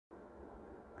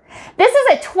This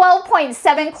is a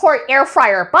 12.7 quart air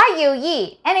fryer by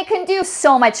Yi, and it can do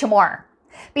so much more.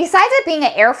 Besides it being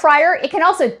an air fryer, it can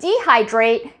also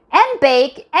dehydrate and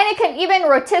bake, and it can even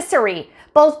rotisserie,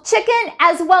 both chicken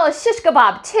as well as shish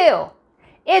kebab too.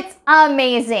 It's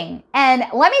amazing, and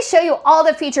let me show you all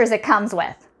the features it comes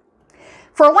with.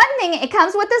 For one thing, it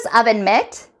comes with this oven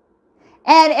mitt,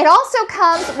 and it also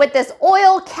comes with this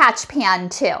oil catch pan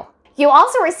too. You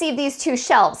also receive these two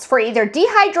shelves for either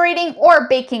dehydrating or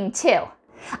baking too.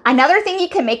 Another thing you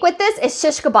can make with this is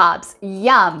shish kebabs.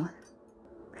 Yum!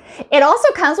 It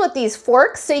also comes with these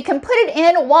forks so you can put it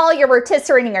in while you're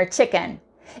rotisserieing your chicken.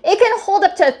 It can hold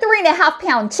up to a 3.5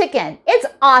 pound chicken. It's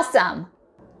awesome!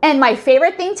 And my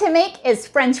favorite thing to make is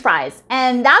French fries,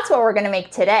 and that's what we're gonna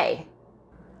make today.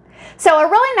 So a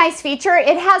really nice feature,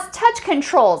 it has touch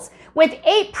controls with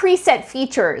 8 preset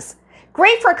features.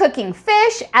 Great for cooking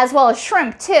fish as well as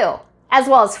shrimp too, as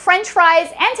well as French fries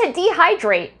and to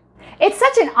dehydrate. It's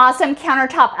such an awesome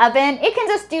countertop oven, it can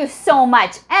just do so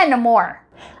much and more.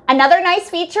 Another nice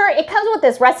feature, it comes with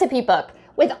this recipe book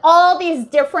with all these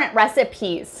different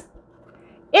recipes.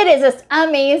 It is just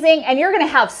amazing, and you're gonna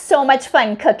have so much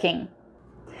fun cooking.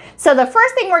 So the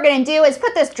first thing we're gonna do is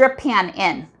put this drip pan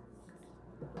in.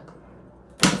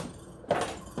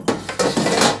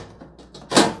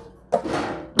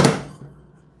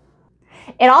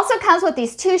 It also comes with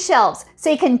these 2 shelves,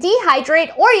 so you can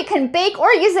dehydrate or you can bake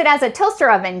or use it as a toaster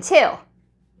oven too.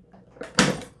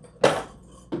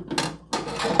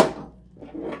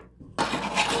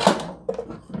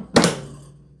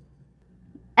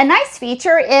 A nice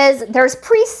feature is there's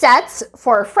presets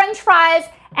for French fries,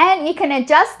 and you can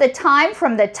adjust the time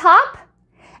from the top,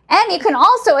 and you can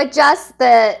also adjust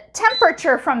the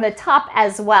temperature from the top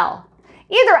as well,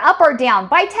 either up or down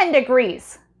by 10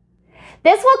 degrees.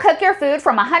 This will cook your food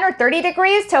from 130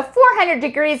 degrees to 400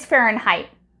 degrees Fahrenheit.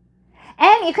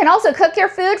 And you can also cook your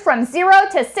food from 0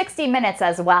 to 60 minutes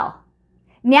as well.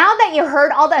 Now that you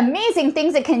heard all the amazing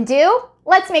things it can do,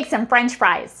 let's make some French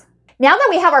fries. Now that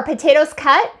we have our potatoes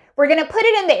cut, we're gonna put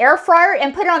it in the air fryer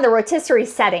and put it on the rotisserie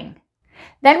setting.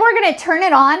 Then we're gonna turn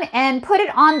it on and put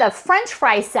it on the French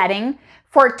fry setting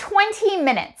for 20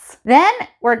 minutes. Then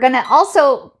we're gonna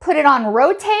also put it on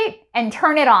rotate and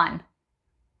turn it on.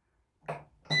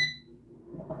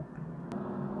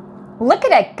 Look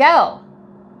at it go.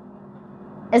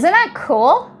 Isn't that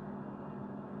cool?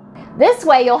 This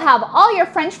way you'll have all your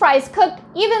French fries cooked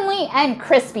evenly and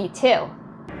crispy too.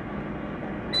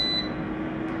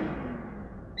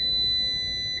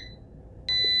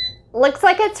 Looks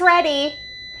like it's ready.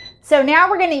 So now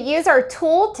we're going to use our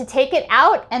tool to take it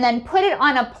out and then put it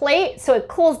on a plate so it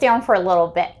cools down for a little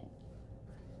bit.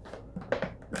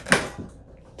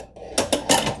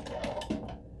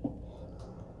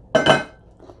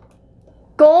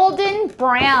 Golden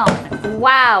brown.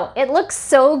 Wow, it looks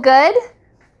so good.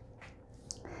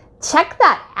 Check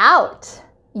that out.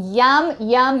 Yum,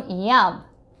 yum, yum.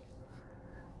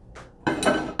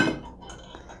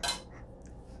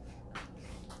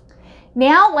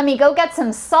 Now let me go get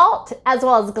some salt as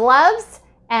well as gloves,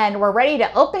 and we're ready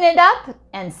to open it up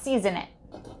and season it.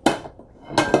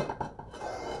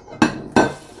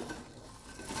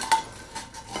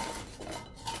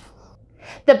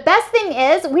 The best thing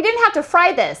is we didn't have to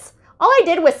fry this. All I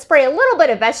did was spray a little bit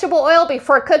of vegetable oil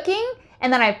before cooking,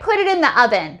 and then I put it in the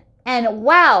oven. And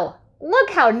wow, look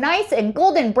how nice and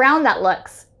golden brown that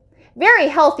looks. Very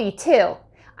healthy too.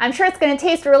 I'm sure it's going to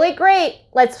taste really great.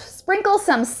 Let's sprinkle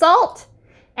some salt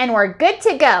and we're good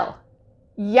to go.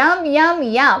 Yum, yum,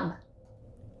 yum.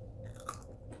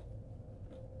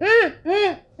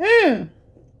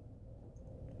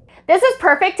 This is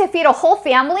perfect to feed a whole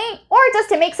family or just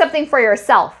to make something for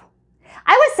yourself.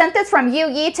 I was sent this from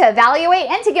Yi to evaluate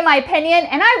and to give my opinion,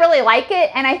 and I really like it,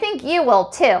 and I think you will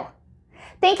too.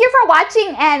 Thank you for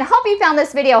watching and hope you found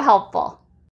this video helpful.